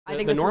I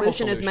think the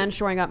solution is men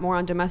showing up more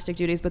on domestic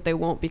duties, but they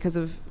won't because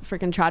of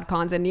freaking trad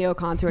cons and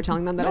neocons who are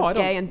telling them that it's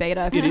gay and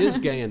beta. It is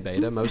gay and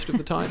beta most of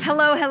the time.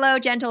 Hello,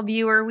 gentle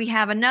viewer. We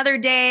have another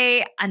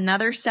day,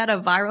 another set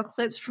of viral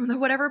clips from the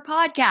Whatever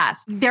podcast.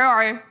 There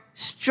are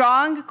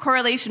strong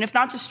correlation, if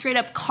not just straight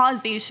up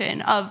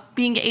causation, of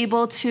being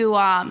able to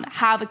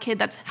have a kid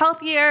that's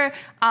healthier,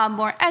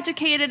 more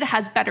educated,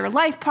 has better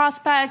life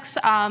prospects,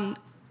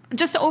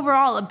 just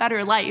overall a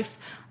better life,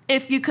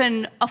 if you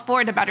can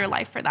afford a better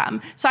life for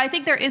them. So I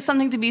think there is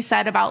something to be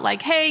said about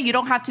like, hey, you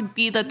don't have to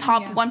be the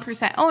top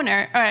 1%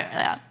 owner.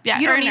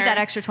 You don't need that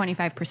extra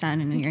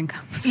 25% in your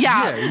income.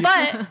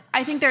 But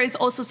I think there is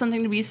also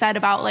something to be said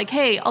about like,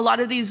 hey, a lot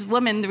of these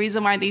women, the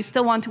reason why they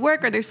still want to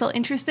work or they're still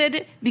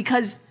interested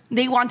because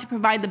they want to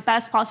provide the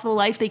best possible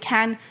life they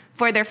can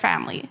for their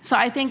family. So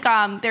I think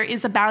there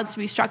is a balance to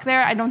be struck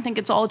there. I don't think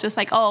it's all just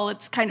like, oh,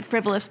 it's kind of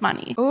frivolous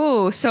money.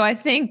 Ooh, so I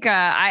think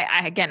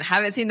I again,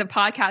 haven't seen the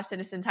podcast in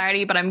its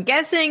entirety, but I'm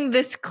guessing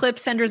this clip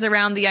centers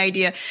around the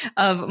idea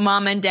of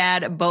mom and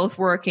dad both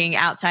working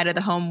outside of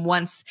the home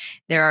once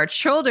there are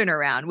children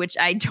around, which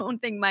I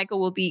don't think Michael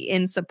will be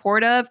in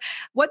support of.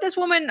 What this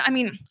woman, I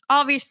mean,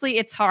 obviously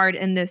it's hard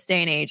in this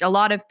day and age. A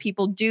lot of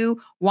people do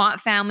want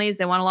families.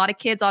 They want a lot of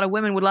kids. A lot of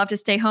women would love to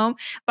stay home,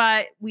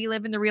 but we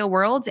live in the real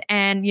world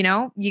and, you know,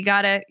 you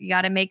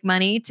gotta make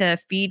money to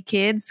feed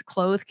kids,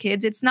 clothe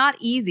kids. It's not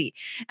easy.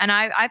 And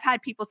I've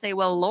had people say,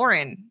 well,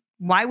 Lauren,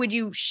 why would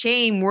you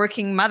shame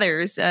working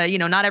mothers?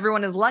 Not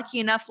everyone is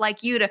lucky enough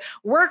like you to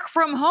work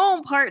from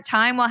home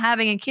part-time while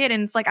having a kid.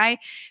 And it's like,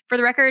 for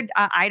the record,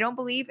 I don't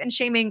believe in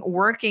shaming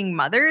working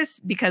mothers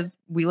because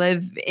we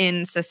live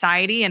in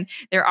society and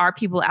there are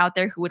people out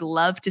there who would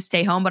love to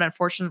stay home, but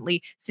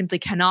unfortunately simply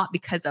cannot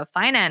because of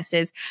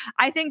finances.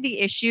 I think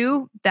the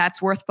issue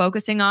that's worth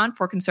focusing on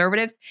for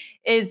conservatives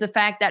is the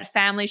fact that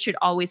family should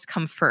always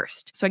come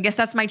first. So I guess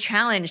that's my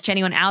challenge to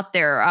anyone out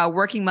there,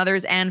 working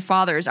mothers and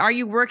fathers. Are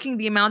you working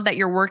the amount that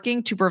you're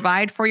working to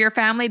provide for your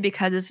family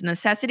because it's a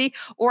necessity,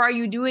 or are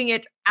you doing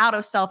it out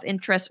of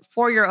self-interest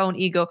for your own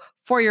ego,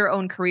 for your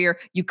own career?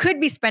 You could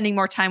be spending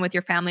more time with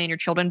your family and your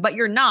children, but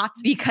you're not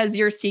because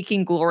you're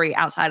seeking glory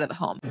outside of the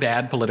home.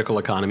 Bad political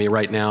economy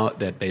right now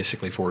that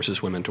basically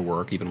forces women to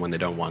work even when they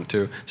don't want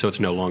to. So it's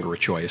no longer a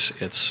choice.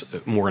 It's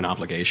more an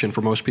obligation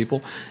for most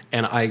people.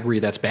 And I agree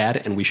that's bad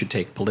and we should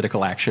take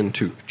political action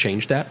to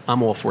change that.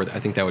 I'm all for that.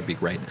 I think that would be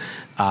great.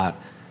 However,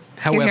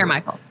 you're here,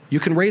 Michael. You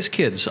can raise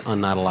kids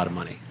on not a lot of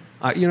money.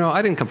 I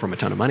didn't come from a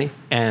ton of money,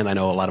 and I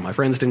know a lot of my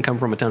friends didn't come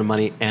from a ton of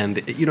money.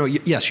 And,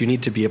 yes, you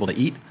need to be able to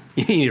eat.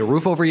 You need a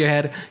roof over your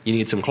head. You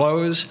need some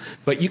clothes.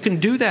 But you can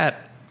do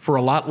that for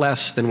a lot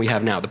less than we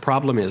have now. The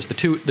problem is the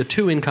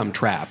two income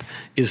trap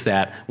is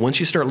that once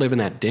you start living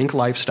that dink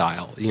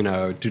lifestyle,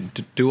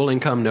 dual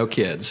income, no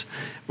kids,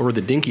 or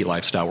the dinky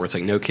lifestyle where it's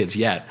like no kids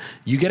yet,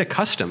 you get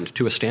accustomed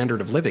to a standard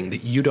of living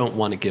that you don't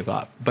want to give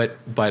up. But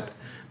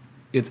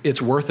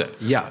it's worth it.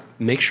 Yeah.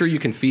 Make sure you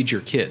can feed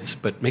your kids,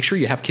 but make sure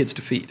you have kids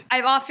to feed.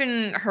 I've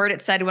often heard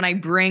it said when I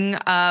bring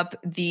up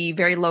the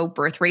very low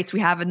birth rates we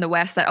have in the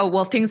West that,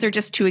 things are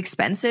just too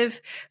expensive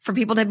for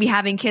people to be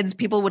having kids.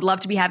 People would love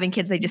to be having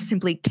kids. They just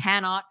simply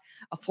cannot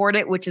afford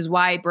it, which is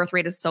why birth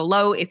rate is so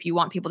low. If you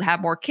want people to have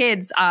more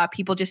kids,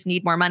 people just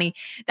need more money.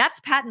 That's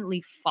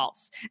patently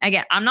false.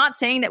 Again, I'm not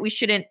saying that we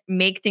shouldn't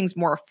make things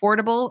more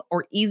affordable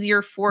or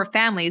easier for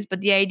families,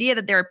 but the idea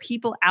that there are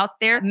people out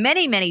there,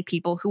 many, many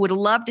people who would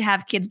love to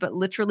have kids, but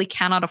literally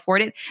cannot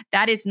afford it,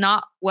 that is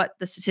not what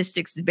the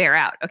statistics bear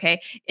out, okay?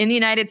 In the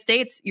United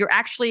States, you're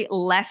actually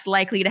less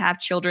likely to have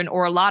children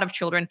or a lot of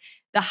children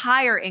the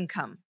higher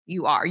income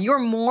you are. You're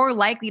more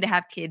likely to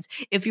have kids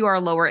if you are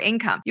lower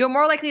income. You're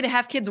more likely to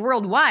have kids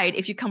worldwide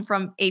if you come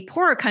from a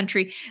poorer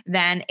country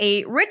than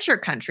a richer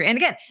country. And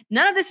again,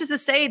 none of this is to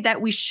say that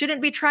we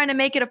shouldn't be trying to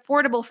make it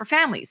affordable for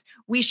families.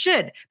 We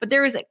should, but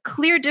there is a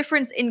clear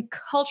difference in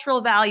cultural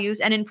values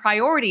and in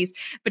priorities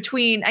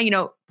between,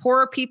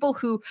 poorer people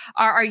who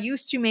are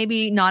used to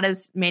maybe not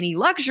as many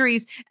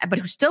luxuries, but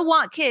who still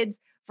want kids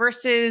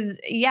versus,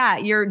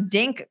 your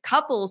dink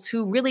couples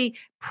who really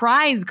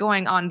prize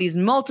going on these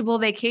multiple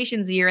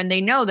vacations a year. And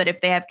they know that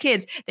if they have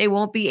kids, they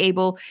won't be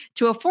able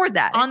to afford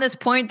that. On this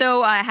point,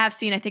 though, I have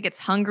seen, I think it's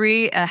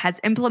Hungary has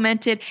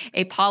implemented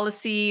a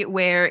policy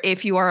where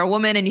if you are a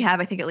woman and you have,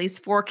 I think, at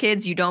least 4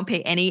 kids, you don't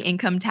pay any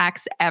income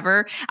tax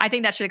ever. I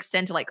think that should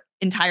extend to like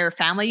entire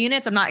family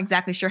units. I'm not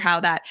exactly sure how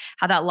that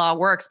law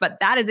works, but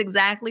that is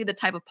exactly the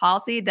type of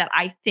policy that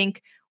I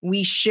think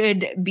we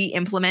should be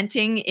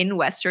implementing in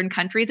Western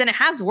countries. And it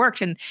has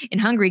worked in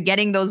Hungary,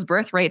 getting those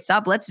birth rates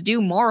up. Let's do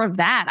more of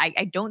that.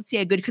 I don't see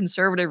a good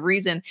conservative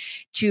reason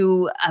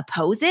to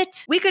oppose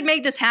it. We could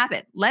make this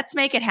happen. Let's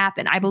make it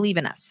happen. I believe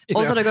in us.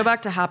 Also, to go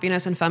back to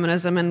happiness and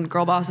feminism and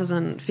girl bosses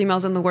and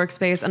females in the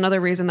workspace, another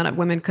reason that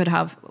women could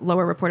have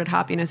lower reported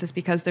happiness is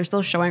because they're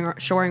still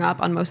shoring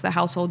up on most of the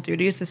household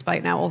duties,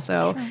 despite now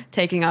also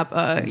taking up,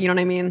 you know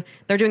what I mean?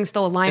 They're doing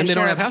still a lion's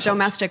share of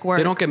domestic work.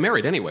 They don't get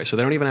married anyway, so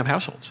they don't even have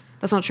households.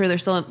 That's not true. They're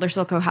still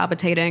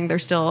cohabitating. They're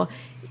still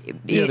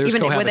there's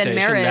even within cohabitation.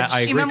 marriage.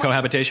 I agree.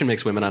 Cohabitation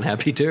makes women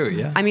unhappy too.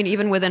 Yeah. I mean,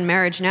 even within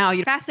marriage now,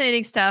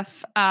 Fascinating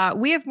stuff.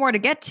 We have more to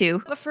get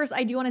to. But first,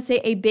 I do want to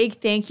say a big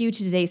thank you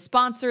to today's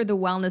sponsor, The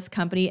Wellness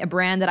Company, a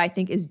brand that I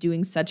think is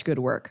doing such good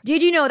work.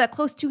 Did you know that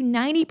close to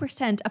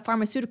 90% of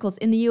pharmaceuticals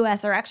in the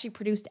US are actually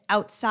produced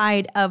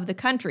outside of the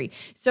country?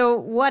 So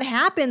what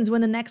happens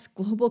when the next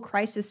global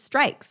crisis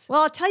strikes?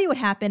 Well, I'll tell you what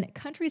happened.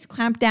 Countries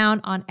clamp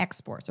down on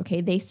exports,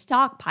 okay? They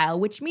stockpile,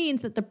 which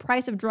means that the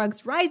price of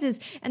drugs rises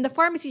and the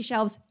pharmacy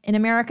shelves in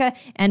America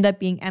end up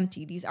being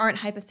empty. These aren't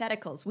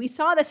hypotheticals. We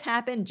saw this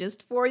happen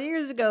just 4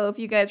 years ago, if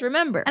you guys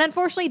remember. And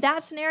unfortunately,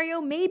 that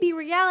scenario may be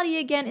reality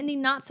again in the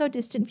not so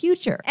distant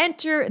future.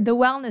 Enter The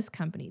Wellness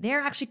Company. They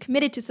are actually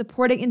committed to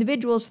supporting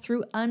individuals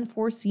through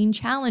unforeseen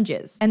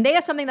challenges. And they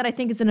have something that I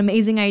think is an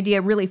amazing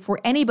idea really for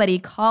anybody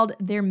called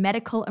their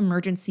Medical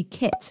Emergency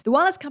Kit. The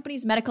Wellness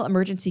Company's Medical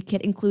Emergency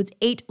Kit includes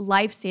 8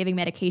 life-saving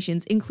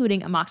medications,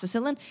 including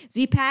amoxicillin,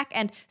 Z-Pak,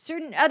 and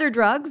certain other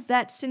drugs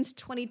that since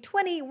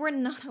 2020 we're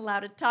not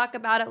allowed to talk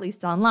about, at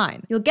least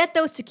online. You'll get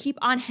those to keep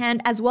on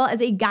hand as well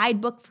as a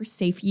guidebook for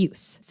safe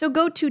use. So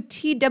go to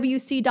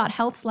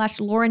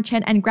twc.health/Lauren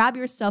Chen and grab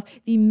yourself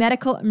the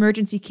Medical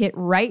Emergency Kit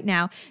right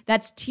now.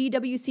 That's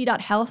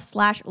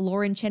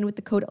twc.health/Lauren Chen with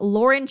the code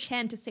Lauren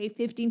Chen to save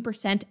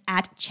 15%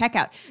 at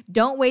checkout.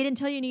 Don't wait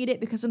until you need it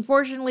because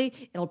unfortunately,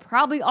 it'll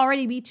probably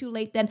already be too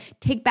late then.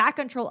 Take back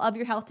control of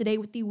your health today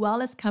with the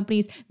Wellness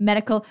Company's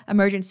Medical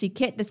Emergency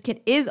Kit. This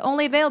kit is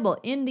only available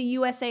in the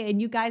USA,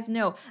 and you guys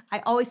know I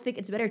always think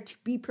it's better to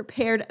be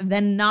prepared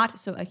than not.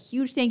 So a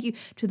huge thank you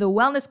to the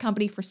Wellness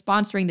Company for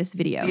sponsoring this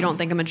video. you don't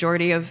think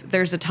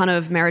there's a ton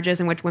of marriages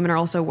in which women are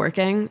also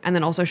working and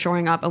then also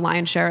shoring up a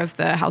lion's share of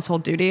the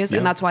household duties. Yeah.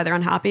 And that's why they're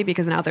unhappy,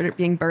 because now they're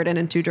being burdened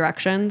in 2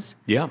 directions.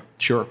 Yeah,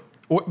 sure.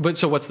 But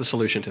so what's the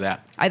solution to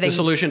that? I think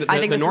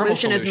the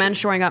solution is men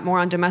shoring up more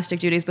on domestic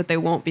duties, but they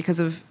won't because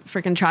of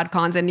freaking trad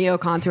cons and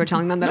neocons who are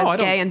telling them that it's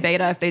gay and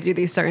beta if they do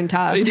these certain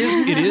tasks.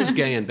 It is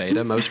gay and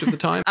beta most of the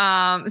time.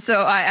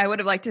 So I would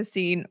have liked to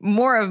see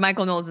more of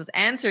Michael Knowles'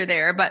 answer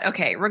there. But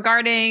okay,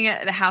 regarding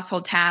the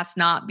household tasks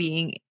not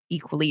being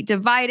equally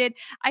divided,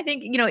 I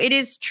think, it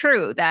is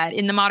true that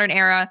in the modern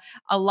era,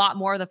 a lot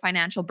more of the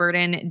financial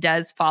burden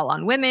does fall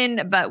on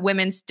women, but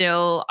women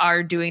still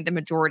are doing the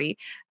majority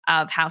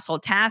of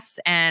household tasks,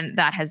 and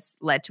that has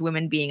led to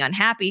women being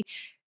unhappy.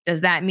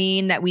 Does that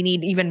mean that we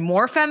need even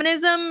more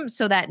feminism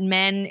so that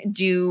men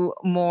do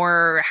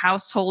more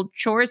household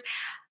chores?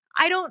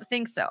 I don't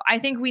think so. I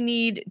think we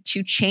need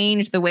to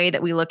change the way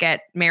that we look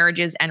at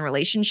marriages and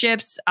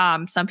relationships.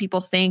 Some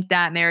people think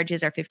that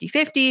marriages are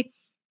 50-50.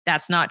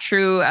 That's not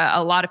true.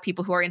 A lot of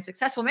people who are in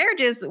successful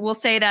marriages will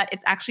say that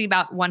it's actually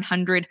about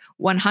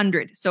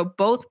 100-100. So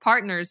both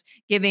partners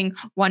giving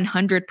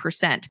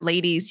 100%.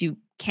 Ladies, you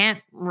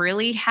can't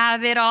really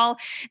have it all.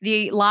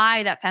 The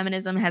lie that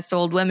feminism has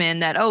sold women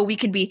that, we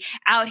could be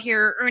out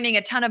here earning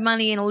a ton of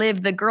money and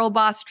live the girl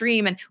boss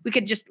dream, and we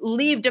could just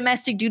leave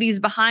domestic duties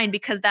behind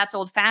because that's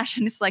old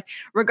fashioned. It's like,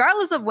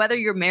 regardless of whether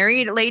you're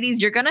married,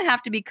 ladies, you're going to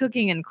have to be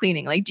cooking and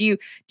cleaning. Like, do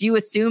you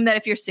assume that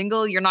if you're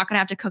single, you're not going to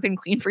have to cook and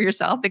clean for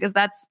yourself? Because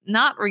that's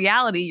not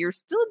reality. You're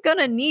still going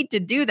to need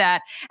to do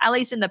that. At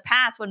least in the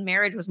past, when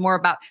marriage was more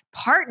about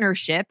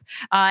partnership,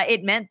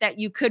 it meant that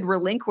you could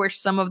relinquish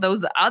some of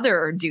those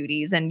other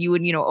duties, and you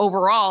would,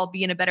 overall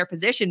be in a better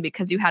position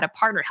because you had a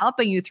partner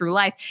helping you through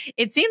life.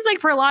 It seems like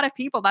for a lot of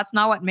people, that's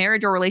not what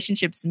marriage or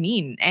relationships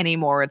mean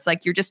anymore. It's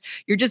like you're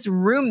just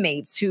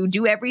roommates who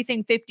do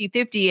everything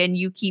 50-50, and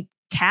you keep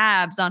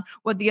tabs on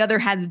what the other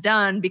has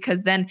done,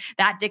 because then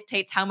that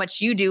dictates how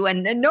much you do,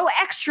 and no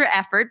extra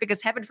effort,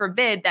 because heaven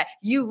forbid that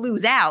you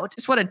lose out.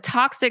 Just what a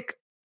toxic,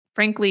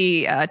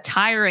 frankly,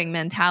 tiring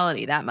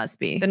mentality that must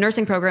be. The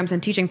nursing programs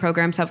and teaching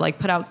programs have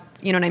put out,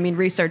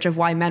 research of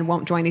why men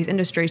won't join these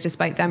industries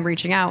despite them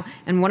reaching out.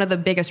 And one of the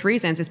biggest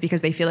reasons is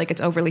because they feel like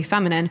it's overly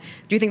feminine.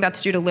 Do you think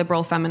that's due to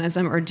liberal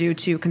feminism or due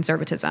to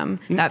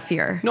conservatism, that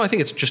fear? No, I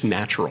think it's just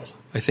natural.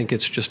 I think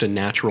it's just a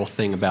natural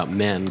thing about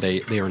men.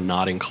 They are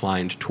not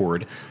inclined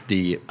toward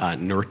the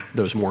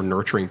those more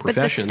nurturing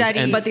professions.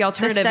 But the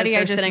alternative is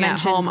they're sitting at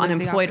home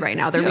unemployed right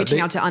now. They're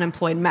reaching out to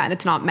unemployed men.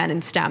 It's not men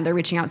in STEM. They're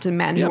reaching out to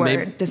men who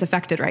are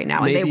disaffected right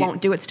now, and they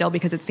won't do it still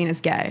because it's seen as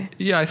gay.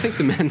 Yeah, I think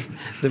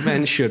the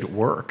men should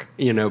work,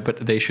 but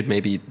they should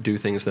maybe do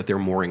things that they're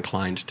more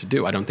inclined to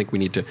do. I don't think we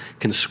need to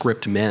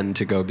conscript men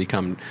to go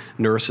become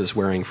nurses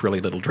wearing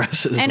frilly little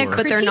dresses.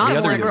 But they're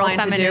not more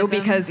inclined to do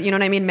because,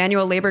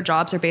 manual labor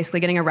jobs are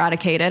basically getting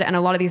eradicated, and a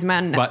lot of these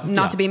men,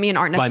 to be mean,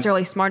 aren't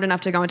necessarily smart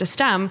enough to go into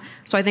STEM.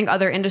 So I think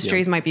other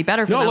industries might be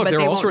better for them, but they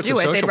won't do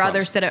it. They'd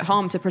rather sit at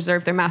home to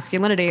preserve their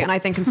masculinity, and I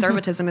think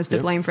conservatism is to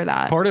blame for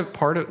that.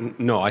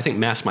 I think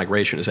mass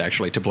migration is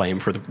actually to blame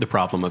for the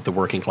problem of the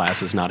working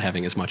classes not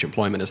having as much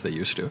employment as they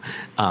used to,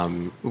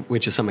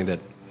 which is something that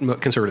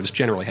conservatives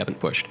generally haven't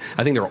pushed.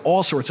 I think there are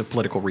all sorts of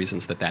political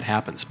reasons that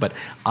happens, but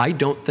I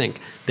don't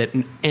think that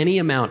any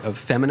amount of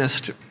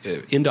feminist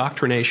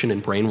indoctrination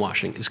and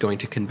brainwashing is going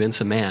to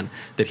convince a man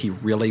that he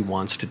really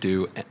wants to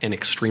do an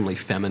extremely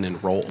feminine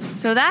role.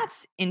 So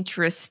that's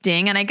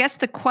interesting. And I guess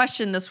the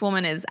question this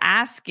woman is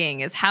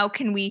asking is, how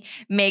can we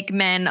make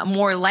men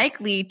more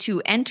likely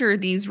to enter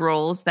these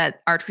roles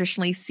that are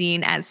traditionally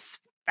seen as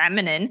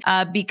feminine,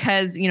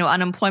 because,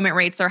 unemployment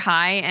rates are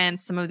high, and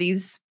some of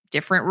these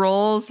different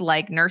roles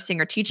like nursing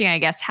or teaching, I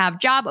guess, have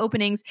job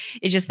openings.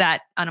 It's just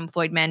that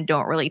unemployed men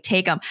don't really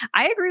take them.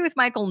 I agree with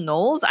Michael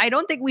Knowles. I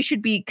don't think we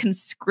should be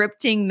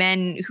conscripting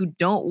men who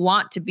don't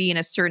want to be in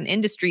a certain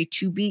industry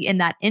to be in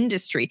that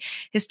industry.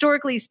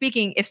 Historically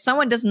speaking, if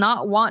someone does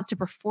not want to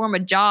perform a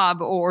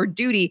job or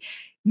duty,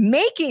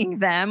 making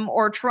them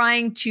or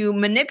trying to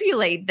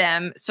manipulate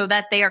them so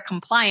that they are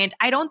compliant,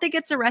 I don't think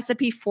it's a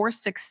recipe for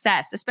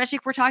success, especially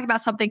if we're talking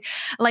about something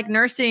like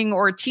nursing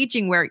or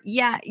teaching where,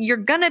 yeah, you're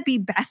going to be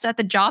best at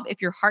the job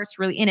if your heart's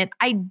really in it.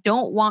 I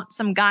don't want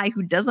some guy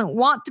who doesn't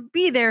want to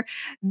be there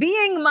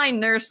being my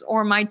nurse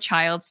or my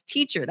child's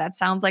teacher. That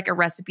sounds like a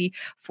recipe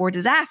for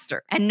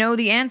disaster. And no,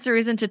 the answer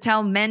isn't to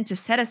tell men to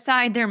set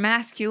aside their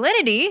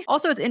masculinity.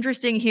 Also, it's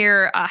interesting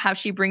here how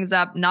she brings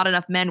up not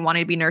enough men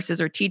wanting to be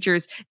nurses or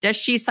teachers. Does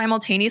she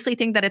simultaneously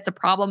think that it's a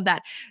problem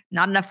that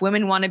not enough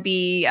women want to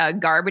be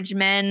garbage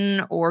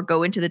men or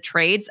go into the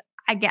trades?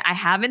 I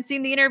haven't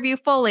seen the interview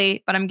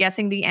fully, but I'm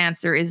guessing the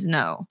answer is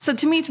no. So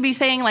to me, to be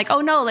saying like,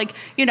 oh no, like,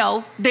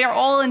 they're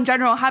all in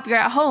general happier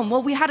at home.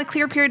 Well, we had a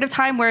clear period of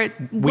time where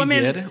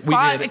women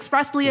fought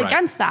expressly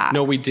against that.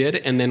 No, we did.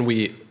 And then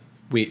we,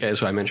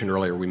 as I mentioned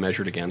earlier, we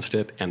measured against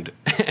it, and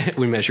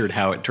we measured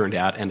how it turned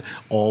out, and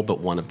all but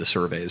one of the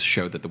surveys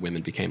showed that the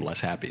women became less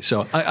happy.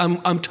 So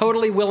I'm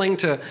totally willing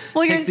to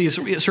take these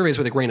surveys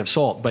with a grain of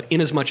salt, but in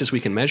as much as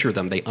we can measure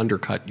them, they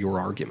undercut your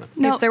argument.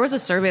 No. If there was a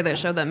survey that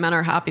showed that men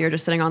are happier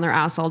just sitting on their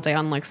ass all day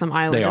on like some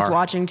island just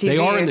watching TV, they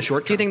are in the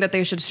short term. Do you think that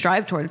they should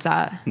strive towards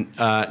that?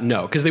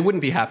 No, because they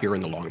wouldn't be happier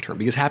in the long term,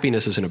 because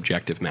happiness is an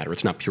objective matter.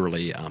 It's not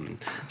purely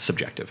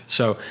subjective.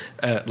 So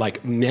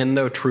like men,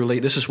 though, truly,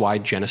 this is why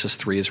Genesis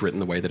 3 is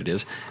written the way that it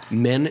is.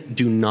 Men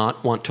do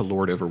not want to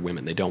lord over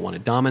women. They don't want to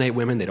dominate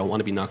women. They don't want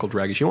to be knuckle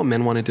draggers. You know what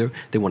men want to do?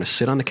 They want to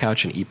sit on the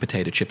couch and eat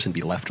potato chips and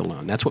be left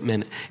alone. That's what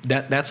men,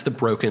 that's the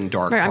broken,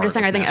 dark part. I'm just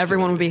saying, I think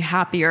everyone would be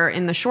happier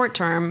in the short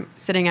term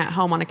sitting at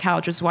home on a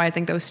couch, which is why I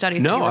think those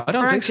studies No, I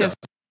don't think so.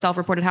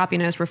 Self-reported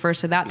happiness refers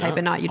to that type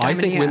and not eudaimonia. I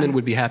think women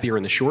would be happier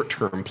in the short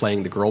term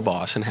playing the girl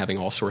boss and having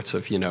all sorts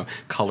of,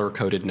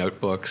 color-coded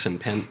notebooks and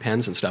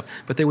pens and stuff,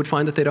 but they would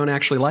find that they don't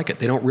actually like it.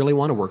 They don't really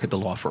want to work at the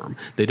law firm.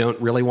 They don't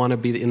really want to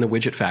be in the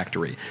widget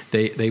factory.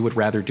 They would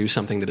rather do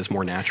something that is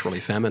more naturally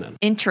feminine.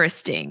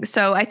 Interesting.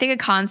 So I think a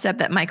concept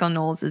that Michael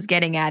Knowles is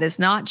getting at is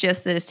not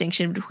just the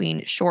distinction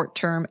between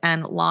short-term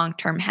and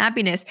long-term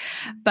happiness,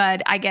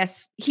 but I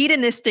guess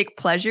hedonistic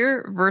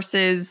pleasure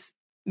versus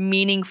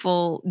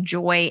meaningful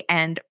joy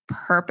and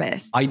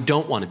purpose. I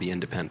don't want to be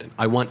independent.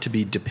 I want to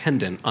be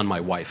dependent on my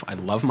wife. I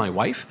love my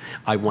wife.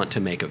 I want to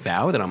make a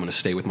vow that I'm going to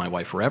stay with my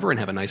wife forever and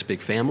have a nice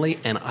big family,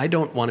 and I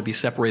don't want to be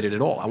separated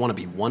at all. I want to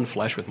be one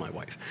flesh with my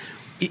wife.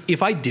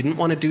 If I didn't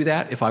want to do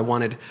that, if I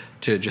wanted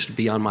to just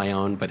be on my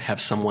own but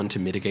have someone to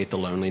mitigate the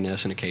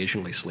loneliness and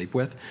occasionally sleep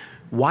with,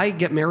 why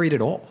get married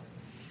at all?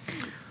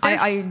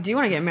 I do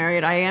want to get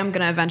married. I am going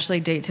to eventually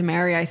date to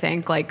marry, I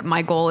think. Like,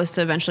 my goal is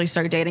to eventually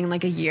start dating in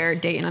like a year,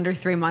 date in under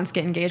 3 months,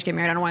 get engaged, get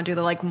married. I don't want to do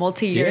the like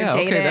multi-year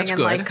dating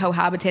and like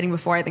cohabitating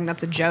before. I think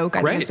that's a joke.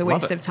 I think it's a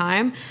waste of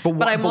time. But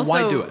why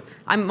do it?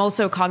 I'm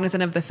also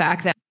cognizant of the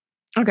fact that...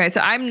 Okay, so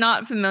I'm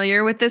not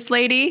familiar with this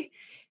lady.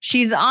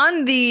 She's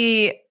on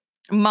the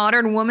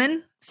modern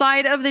woman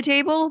side of the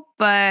table,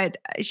 but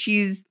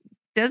she's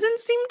doesn't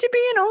seem to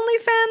be an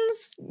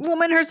OnlyFans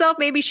woman herself.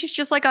 Maybe she's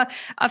just like a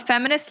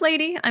feminist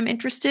lady. I'm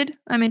interested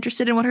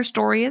in what her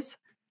story is.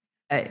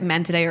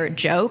 Men today are a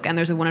joke, and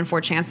there's a 1 in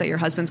 4 chance that your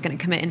husband's going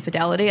to commit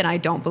infidelity, and I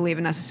don't believe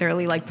in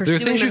necessarily like pursuing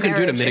There are things you can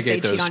do to marriage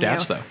mitigate those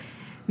stats, though.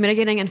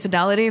 Mitigating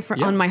infidelity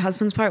on my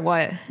husband's part?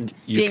 What?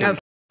 Being a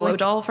blow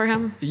doll for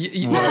him?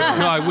 No,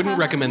 I wouldn't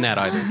recommend that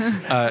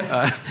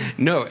either.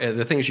 No,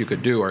 the things you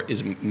could do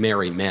is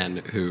marry men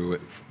who,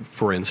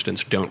 for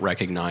instance, don't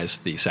recognize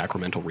the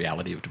sacramental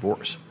reality of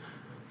divorce.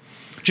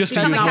 Just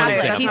to use one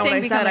example. That's not what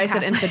I said. I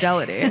said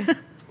infidelity.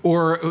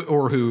 Or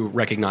who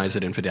recognize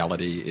that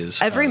infidelity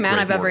is every man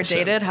I've ever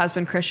dated has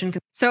been Christian.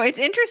 So it's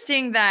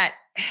interesting that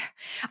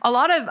a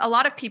lot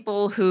of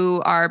people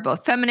who are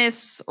both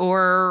feminists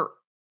or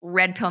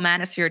red pill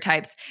manosphere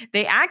types,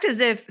 they act as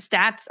if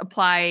stats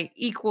apply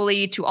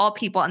equally to all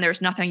people and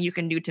there's nothing you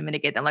can do to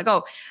mitigate them. Like,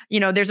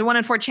 there's a 1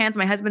 in 4 chance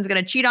my husband's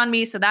going to cheat on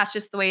me, so that's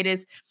just the way it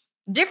is.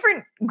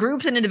 Different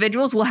groups and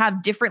individuals will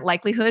have different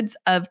likelihoods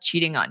of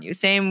cheating on you.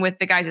 Same with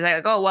the guys who say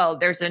like, oh, well,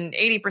 there's an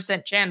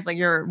 80% chance like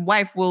your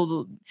wife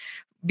will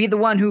be the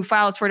one who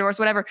files for divorce,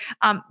 whatever.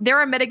 There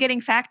are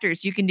mitigating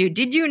factors you can do.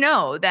 Did you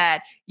know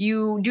that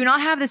you do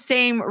not have the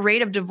same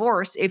rate of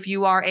divorce if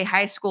you are a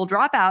high school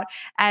dropout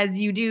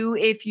as you do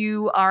if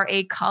you are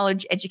a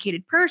college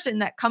educated person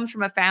that comes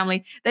from a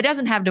family that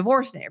doesn't have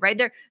divorce in it, right?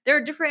 There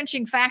are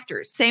differentiating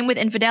factors. Same with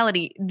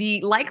infidelity.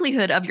 The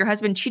likelihood of your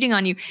husband cheating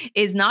on you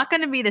is not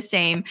going to be the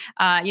same,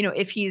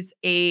 if he's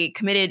a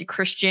committed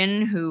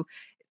Christian who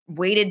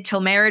waited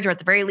till marriage, or at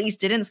the very least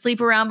didn't sleep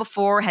around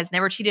before, has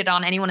never cheated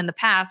on anyone in the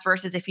past,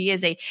 versus if he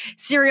is a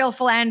serial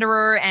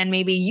philanderer and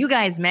maybe you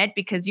guys met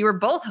because you were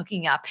both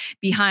hooking up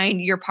behind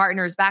your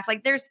partner's back.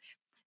 Like there's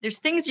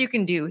things you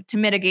can do to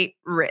mitigate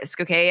risk,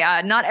 okay?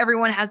 Not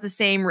everyone has the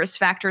same risk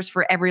factors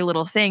for every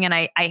little thing. And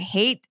I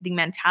hate the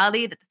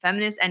mentality that the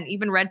feminists and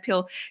even red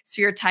pill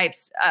sphere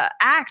types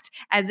act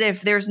as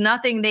if there's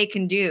nothing they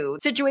can do.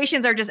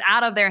 Situations are just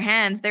out of their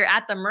hands. They're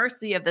at the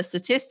mercy of the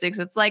statistics.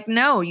 It's like,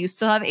 no, you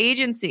still have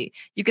agency.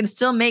 You can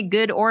still make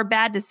good or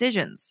bad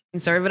decisions.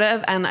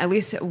 Conservative, and at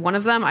least one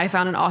of them, I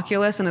found an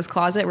Oculus in his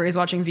closet where he's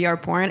watching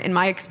VR porn. In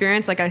my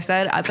experience, like I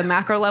said, at the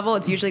macro level,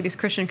 it's usually these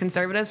Christian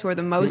conservatives who are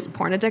the most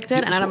porn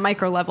addicted, and at a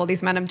micro level,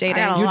 these men I'm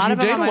dating. You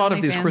date a lot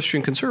of these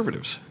Christian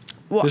conservatives.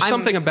 Well, there's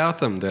something about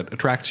them that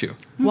attracts you.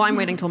 Well, I'm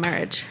waiting till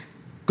marriage.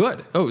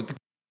 Good. Oh,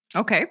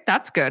 okay,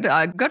 that's good.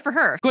 Good for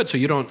her. Good. So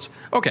you don't.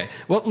 Okay.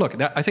 Well,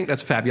 look, I think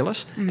that's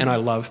fabulous, and I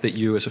love that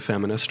you, as a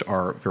feminist,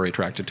 are very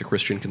attracted to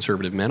Christian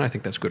conservative men. I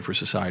think that's good for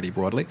society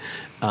broadly.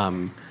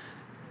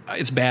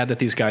 It's bad that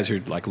these guys are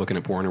like looking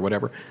at porn or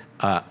whatever.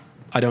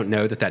 I don't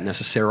know that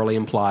necessarily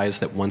implies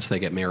that once they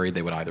get married,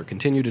 they would either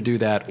continue to do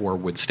that or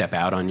would step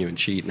out on you and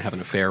cheat and have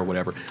an affair or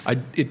whatever.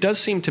 It does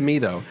seem to me,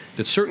 though,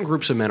 that certain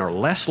groups of men are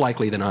less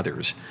likely than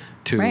others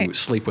to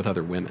sleep with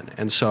other women.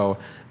 And so,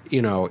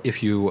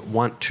 if you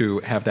want to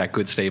have that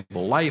good,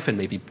 stable life and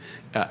maybe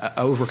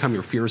overcome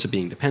your fears of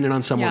being dependent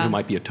on someone who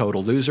might be a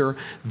total loser,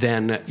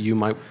 then you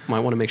might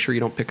want to make sure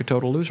you don't pick a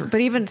total loser.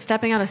 But even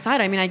stepping out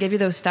aside, I mean, I gave you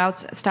those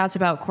stats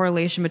about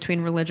correlation between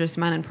religious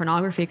men and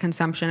pornography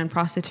consumption and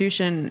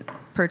prostitution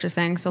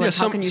purchasing. So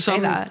how can you say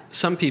that?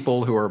 Some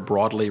people who are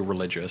broadly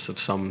religious of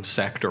some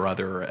sect or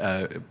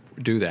other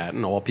do that,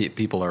 and all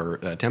people are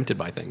tempted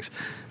by things.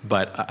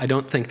 But I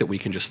don't think that we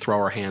can just throw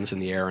our hands in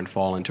the air and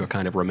fall into a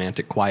kind of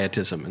romantic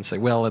quietism and say,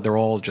 well, they're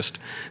all just,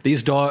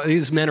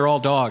 these men are all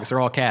dogs, they're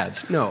all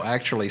cats. No,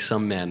 actually,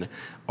 some men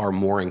are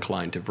more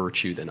inclined to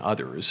virtue than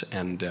others,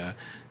 and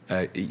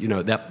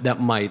that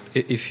might,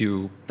 if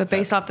you. But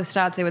based off the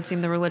stats, it would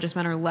seem the religious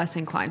men are less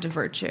inclined to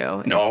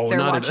virtue. No, if they're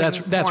not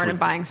watching porn and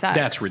buying sex.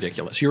 That's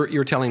ridiculous.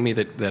 You're telling me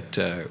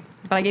that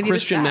but I gave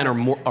Christian you the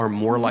men are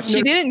more like.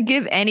 She didn't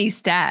give any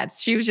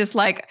stats. She was just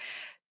like,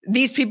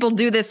 these people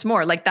do this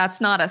more. Like,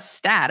 that's not a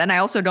stat, and I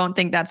also don't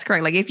think that's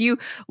correct. Like, if you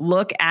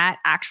look at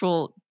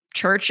actual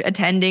church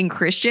attending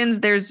Christians,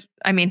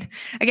 again,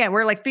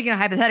 we're like speaking of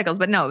hypotheticals,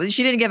 but no,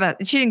 she didn't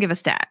give a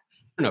stat.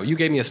 No, you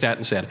gave me a stat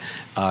and said,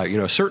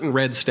 certain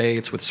red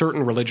states with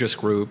certain religious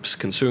groups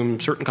consume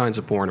certain kinds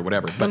of porn or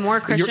whatever. But the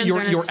more Christians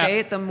are in a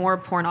state, the more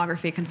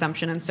pornography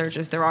consumption and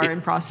searches there are in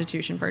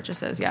prostitution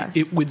purchases, yes.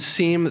 It would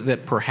seem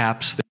that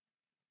perhaps...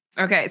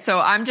 Okay,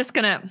 so I'm just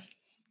going to...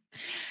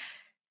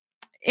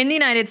 In the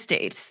United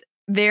States,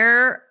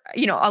 there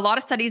are a lot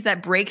of studies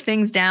that break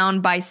things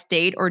down by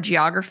state or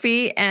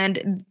geography,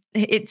 and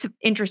it's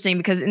interesting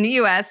because in the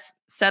U.S.,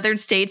 southern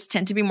states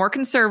tend to be more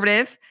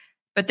conservative,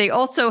 but they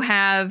also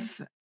have,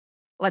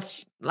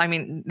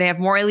 they have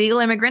more illegal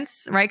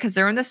immigrants, right? Because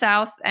they're in the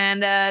South,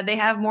 and they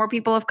have more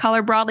people of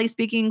color, broadly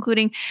speaking,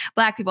 including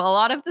Black people. A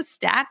lot of the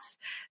stats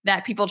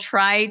that people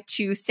try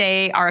to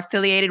say are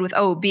affiliated with,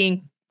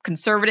 being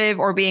conservative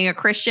or being a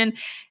Christian,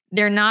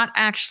 they're not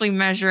actually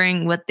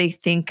measuring what they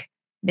think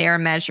they're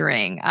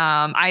measuring.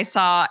 I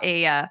saw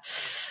a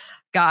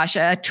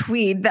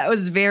tweet that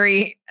was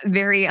very,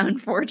 very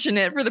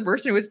unfortunate for the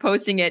person who was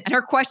posting it. And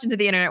her question to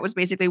the internet was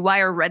basically, why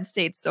are red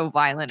states so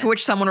violent? To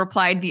which someone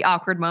replied, the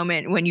awkward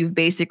moment when you've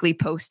basically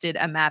posted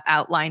a map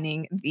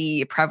outlining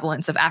the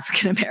prevalence of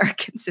African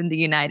Americans in the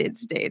United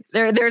States.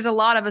 There's a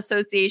lot of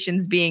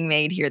associations being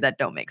made here that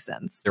don't make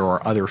sense. There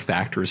are other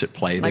factors at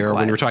play there.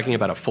 When you're talking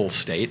about a full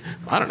state,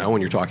 I don't know,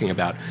 when you're talking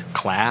about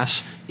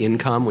class,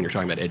 income, when you're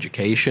talking about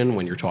education,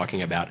 when you're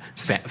talking about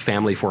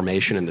family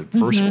formation in the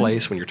first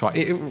place, when you're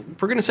talking,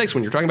 for goodness sakes,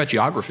 when you're talking about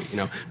geography,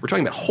 we're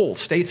talking about whole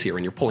states here,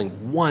 and you're pulling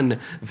one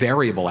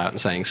variable out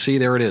and saying, see,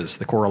 there it is.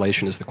 The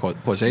correlation is the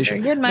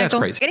causation. Very good, Michael. That's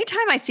crazy.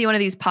 Anytime I see one of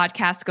these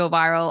podcasts go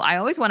viral, I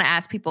always want to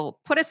ask people,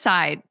 put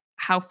aside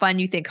how fun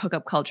you think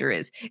hookup culture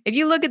is. If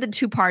you look at the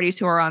two parties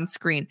who are on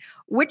screen,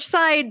 which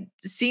side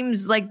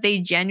seems like they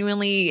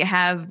genuinely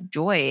have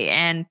joy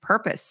and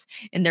purpose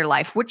in their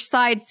life? Which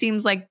side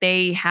seems like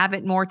they have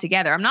it more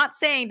together? I'm not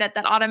saying that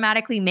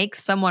automatically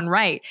makes someone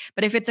right,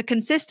 but if it's a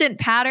consistent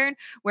pattern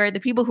where the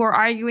people who are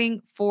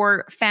arguing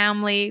for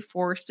family,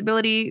 for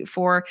stability,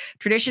 for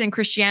tradition and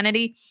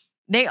Christianity,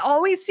 they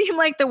always seem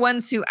like the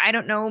ones who, I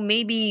don't know,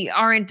 maybe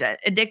aren't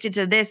addicted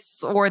to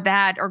this or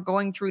that or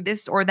going through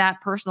this or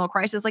that personal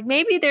crisis. Like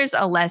maybe there's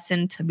a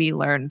lesson to be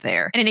learned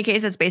there. In any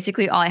case, that's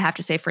basically all I have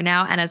to say for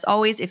now. And as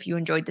always, if you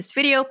enjoyed this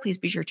video, please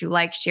be sure to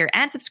like, share,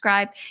 and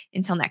subscribe.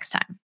 Until next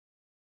time.